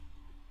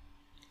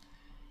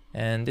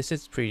 And this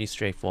is pretty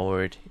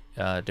straightforward.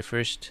 The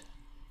first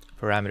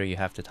parameter you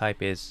have to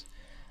type is,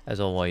 as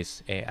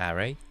always, an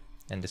array,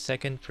 and the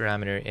second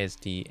parameter is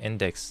the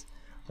index,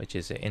 which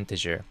is an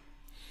integer,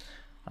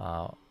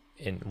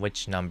 in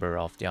which number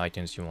of the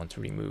items you want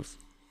to remove.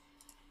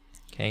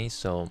 Okay,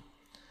 so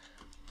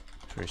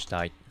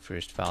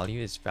first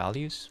value is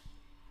values.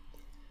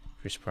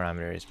 First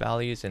parameter is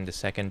values, and the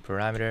second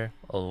parameter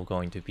is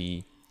going to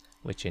be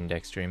which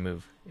index to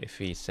remove. If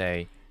we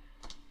say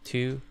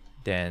 2,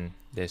 then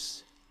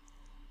this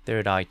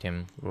third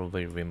item will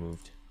be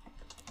removed.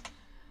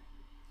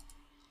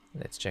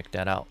 Let's check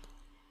that out.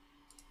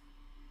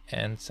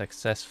 And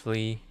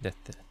successfully the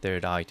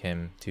third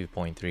item,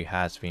 2.3,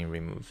 has been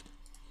removed.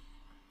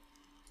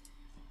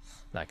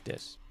 Like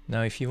this.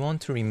 Now if you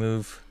want to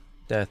remove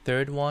the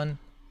third one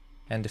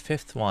and the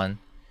fifth one,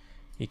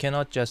 You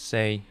cannot just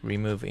say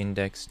remove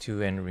index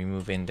 2 and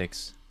remove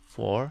index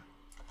 4.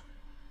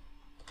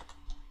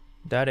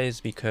 That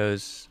is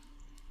because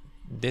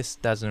this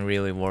doesn't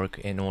really work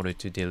in order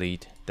to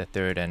delete the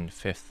third and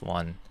fifth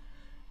one.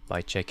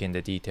 By checking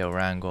the detail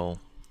wrangle,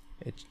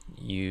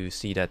 you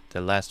see that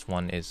the last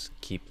one is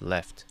keep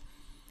left.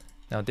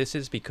 Now this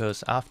is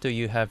because after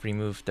you have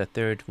removed the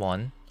third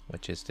one,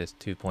 which is this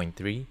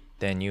 2.3,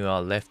 then you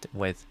are left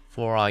with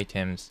 4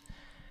 items,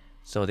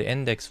 so the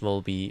index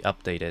will be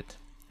updated,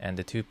 and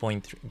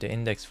the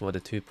index for the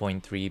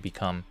 2.3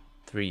 become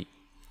 3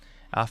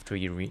 after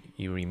you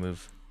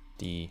remove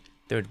the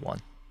third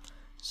one.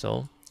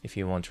 So if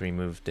you want to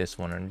remove this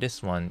one and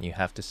this one, you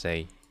have to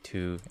say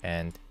 2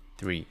 and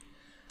 3.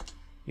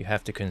 You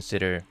have to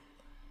consider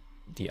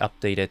the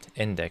updated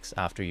index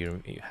after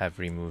you have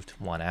removed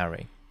one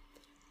array.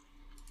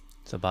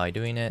 So by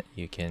doing it,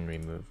 you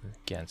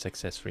can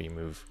successfully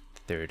remove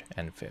third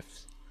and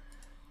fifth.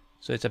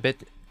 So it's a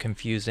bit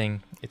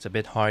confusing. It's a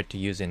bit hard to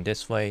use in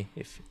this way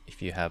if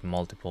you have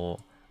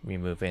multiple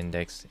remove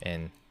index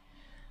in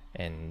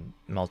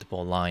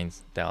multiple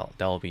lines.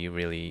 That'll be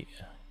really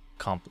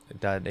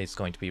that is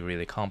going to be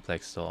really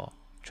complex. So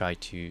try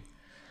to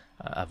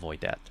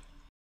avoid that.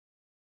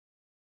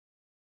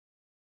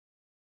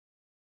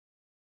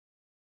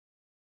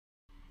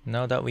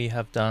 Now that we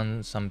have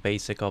done some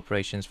basic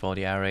operations for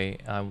the array,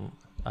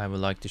 I would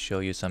like to show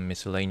you some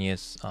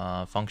miscellaneous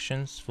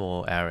functions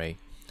for array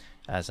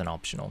as an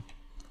optional.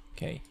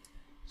 Okay,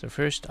 so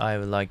first I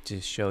would like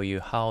to show you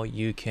how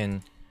you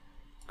can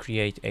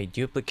create a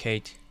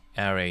duplicate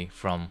array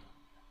from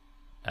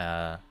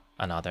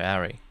another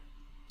array.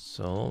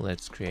 So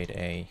let's create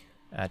a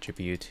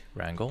attribute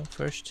wrangle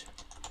first.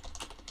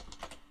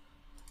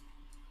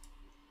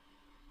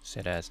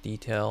 Set as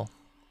detail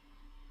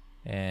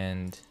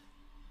and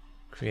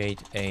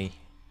create a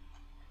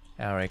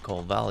array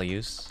called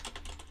values,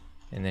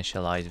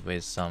 initialized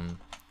with some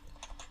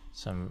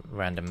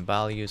random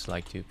values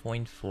like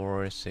 2.4,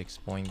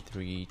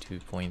 6.3,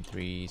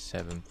 2.3,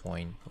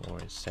 7.4,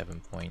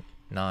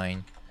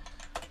 7.9.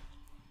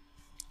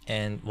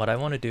 And what I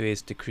want to do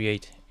is to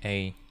create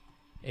a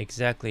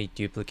exactly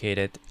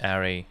duplicated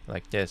array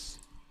like this.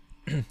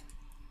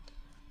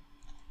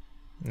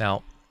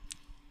 Now,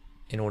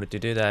 in order to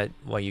do that,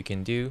 what you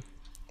can do,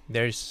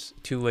 there's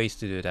two ways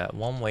to do that.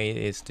 One way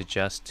is to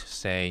just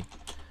say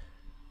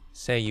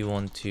you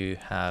want to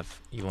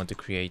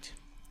create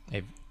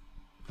a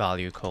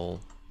value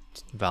called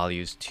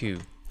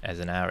values2 as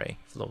an array,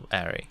 float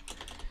array,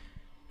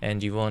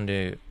 and you want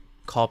to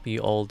copy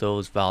all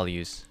those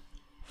values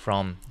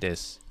from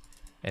this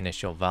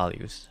initial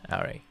values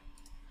array.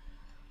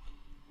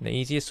 The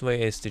easiest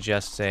way is to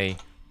just say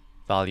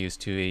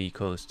values2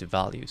 equals to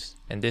values,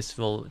 and this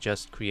will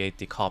just create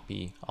the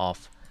copy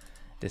of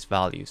this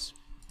values.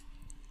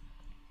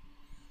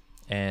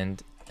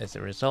 And as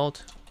a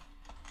result,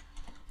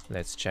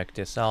 let's check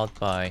this out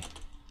by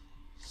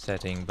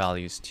setting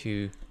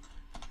values2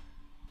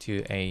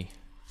 to a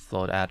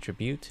float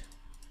attribute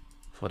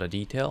for the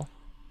detail,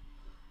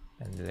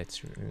 and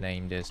let's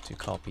name this to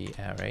copy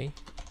array.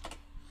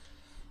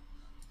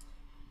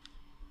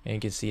 And you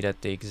can see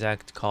that the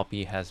exact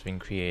copy has been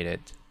created.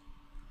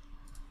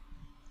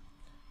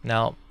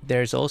 Now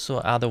there's also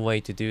other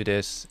way to do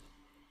this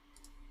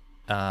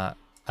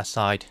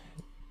aside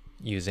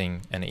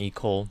using an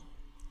equal.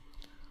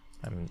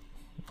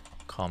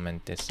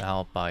 Comment this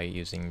out by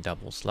using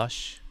double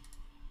slash.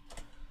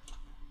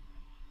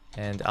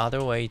 And the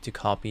other way to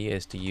copy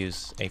is to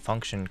use a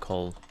function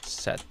called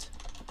set,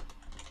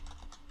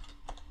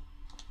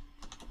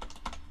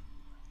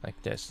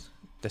 like this.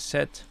 The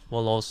set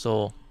will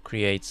also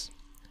create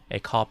a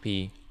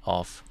copy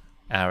of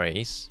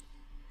arrays,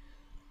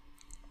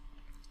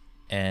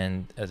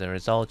 and as a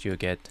result you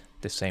get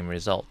the same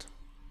result.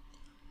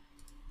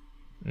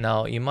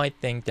 Now you might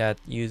think that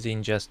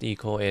using just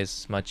equal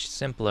is much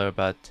simpler,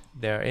 but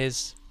there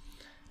is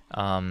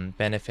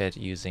benefit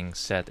using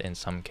set in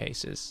some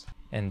cases,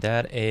 and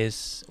that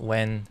is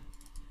when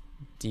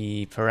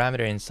the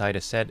parameter inside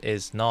a set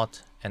is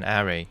not an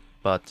array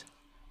but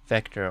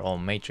vector or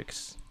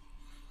matrix.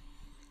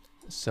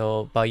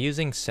 So by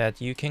using set,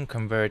 you can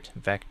convert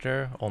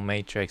vector or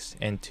matrix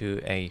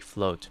into a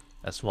float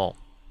as well.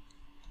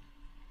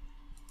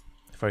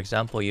 For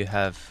example, you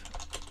have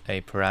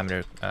a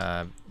parameter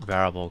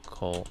variable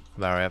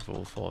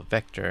for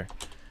vector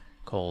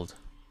called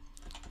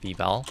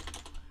vval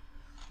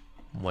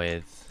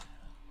with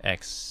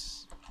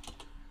x,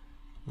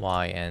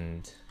 y,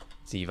 and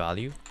z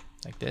value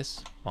like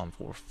this, 1,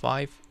 4,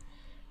 5.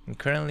 And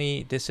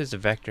currently this is a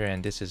vector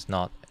and this is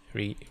not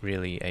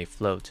really a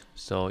float,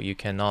 so you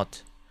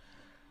cannot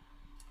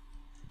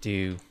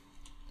do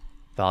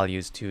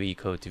values2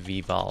 equal to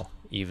vval,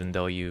 even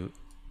though you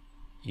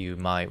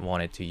might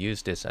want it to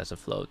use this as a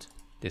float.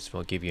 This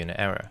will give you an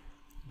error.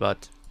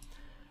 But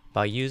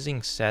by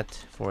using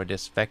set for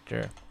this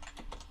vector,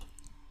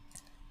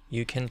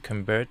 you can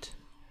convert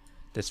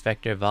this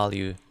vector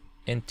value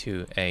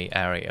into an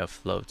array of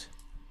float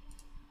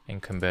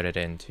and convert it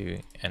into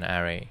an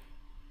array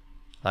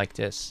like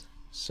this.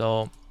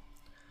 So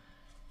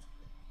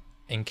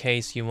in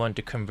case you want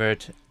to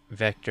convert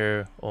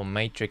vector or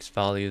matrix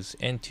values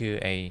into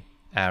a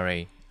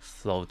array,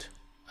 float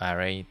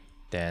array,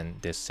 then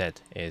this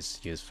set is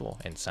useful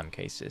in some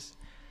cases.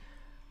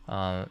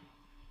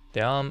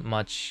 There aren't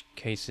much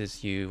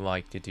cases you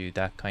like to do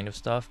that kind of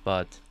stuff,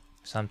 but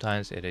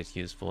sometimes it is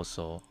useful,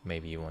 so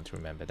maybe you want to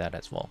remember that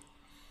as well.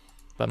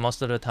 But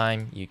most of the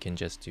time you can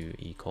just do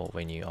equal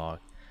when you are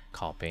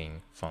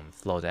copying from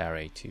float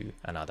array to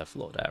another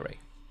float array.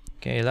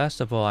 Okay, last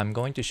of all, I'm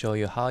going to show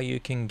you how you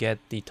can get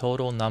the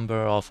total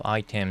number of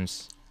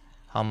items,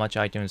 how much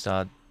items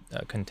are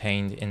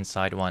contained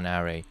inside one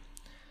array.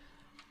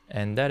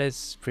 And that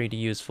is pretty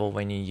useful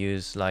when you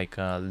use like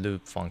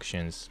loop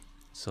functions,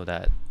 so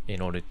that in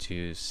order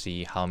to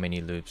see how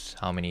many loops,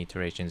 how many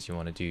iterations you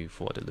want to do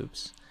for the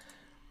loops.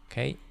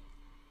 Okay,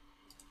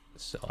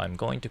 so I'm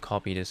going to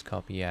copy this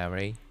copy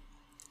array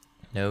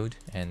node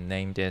and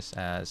name this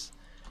as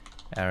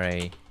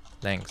array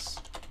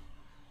lengths.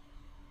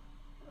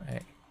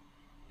 Right.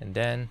 And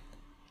then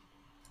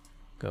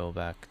go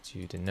back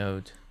to the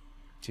node,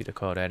 to the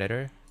code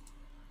editor.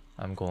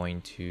 I'm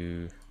going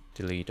to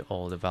delete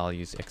all the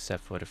values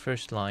except for the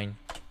first line.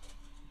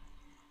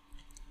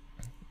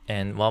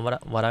 And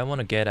what I want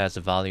to get as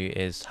a value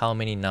is how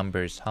many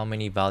numbers, how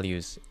many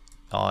values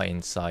are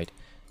inside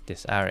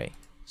this array.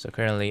 So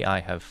currently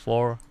I have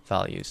 4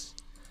 values.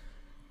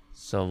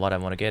 So what I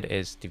want to get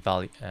is the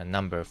value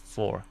number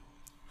 4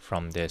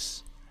 from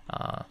this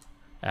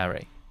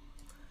array.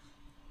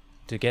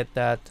 To get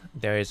that,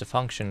 there is a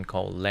function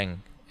called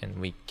length, and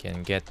we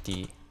can get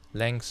the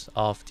length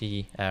of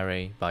the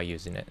array by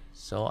using it.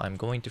 So I'm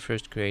going to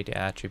first create the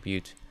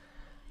attribute,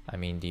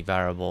 the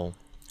variable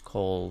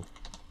called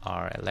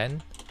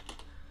rlen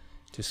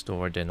to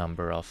store the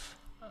number of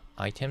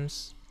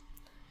items,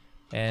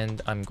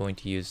 and I'm going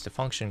to use the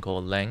function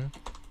called length,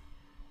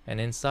 and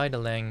inside the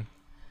length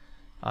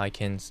I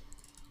can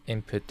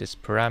input this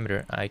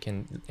parameter. I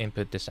can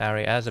input this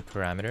array as a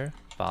parameter,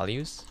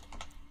 values,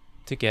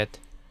 to get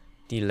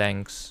the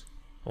length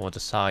or the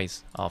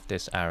size of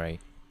this array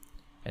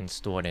and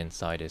store it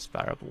inside this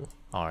variable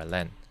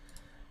rlen.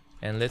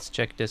 And let's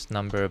check this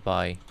number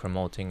by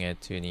promoting it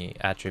to the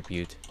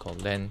attribute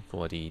called len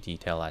for the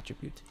detail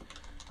attribute,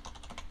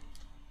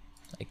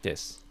 like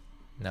this.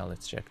 Now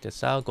let's check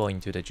this out, go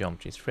into the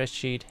geometry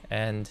spreadsheet,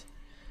 and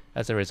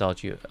as a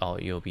result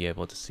you'll be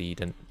able to see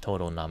the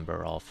total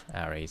number of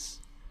arrays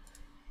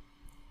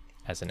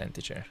as an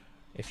integer.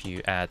 If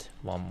you add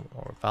one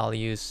more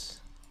values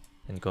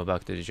and go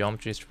back to the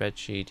geometry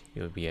spreadsheet,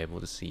 you'll be able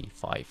to see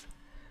 5,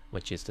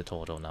 which is the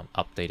total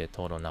updated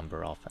total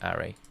number of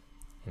array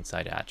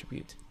inside the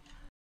attribute.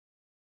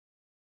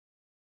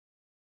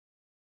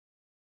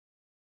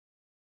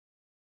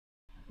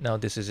 Now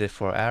this is it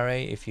for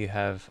array. If you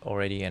have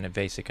already a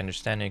basic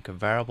understanding of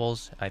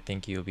variables, I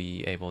think you'll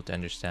be able to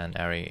understand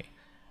array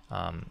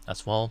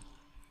as well.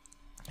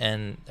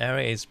 And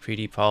array is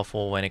pretty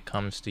powerful when it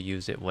comes to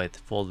use it with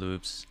for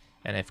loops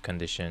and if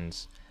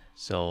conditions.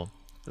 So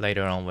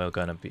later on we're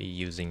gonna be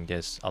using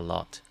this a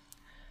lot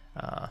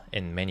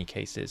in many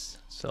cases.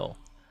 So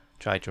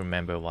try to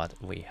remember what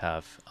we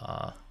have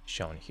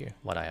shown here,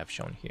 what I have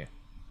shown here.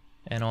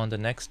 And on the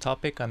next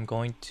topic, I'm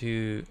going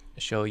to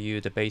show you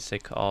the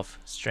basic of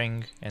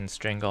string and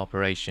string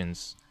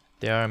operations.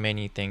 There are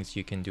many things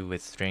you can do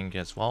with string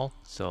as well.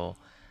 So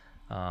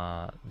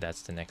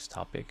that's the next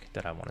topic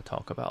that I want to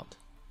talk about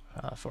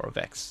for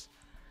VEX.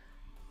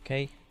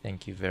 Okay,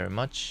 thank you very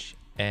much,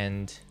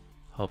 and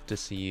hope to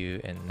see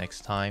you in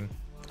next time.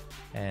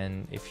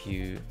 And if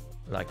you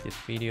like this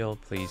video,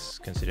 please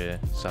consider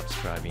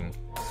subscribing,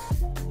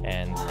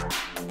 and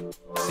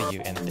see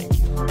you and thank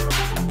you.